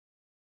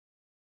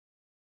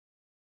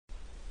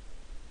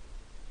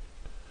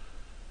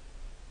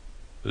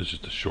This is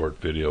just a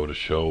short video to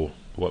show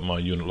what my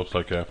unit looks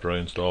like after I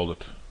installed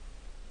it.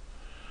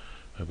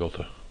 I built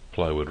a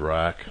plywood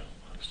rack,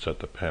 set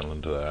the panel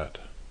into that,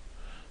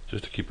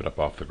 just to keep it up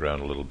off the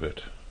ground a little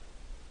bit,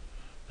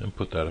 and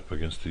put that up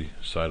against the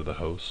side of the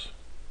house.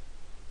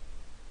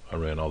 I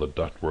ran all the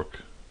ductwork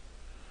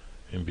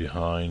in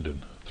behind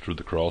and through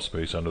the crawl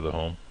space under the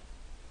home,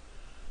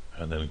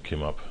 and then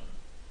came up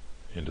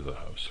into the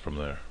house from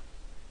there.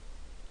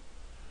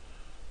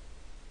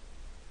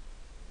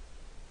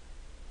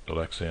 The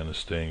Lexan is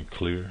staying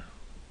clear.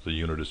 The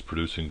unit is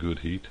producing good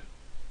heat.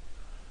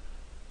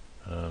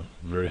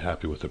 Very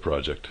happy with the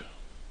project.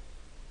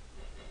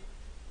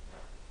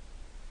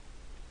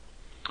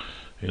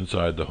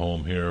 Inside the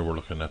home here, we're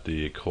looking at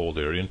the cold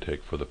air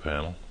intake for the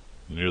panel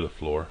near the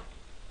floor.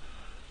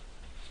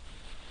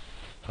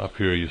 Up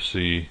here you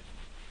see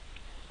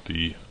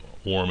the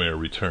warm air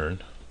return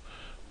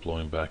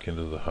blowing back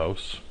into the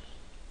house.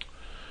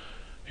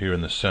 Here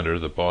in the center,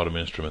 the bottom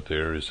instrument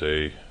there is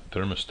a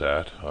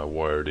thermostat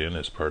wired in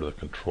as part of the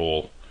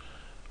control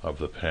of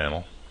the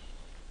panel.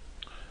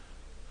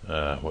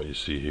 What you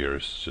see here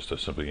is just a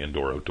simple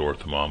indoor-outdoor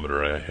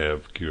thermometer I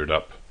have geared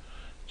up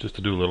just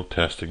to do a little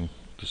testing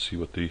to see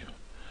what the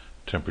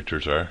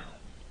temperatures are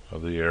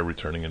of the air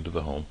returning into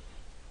the home.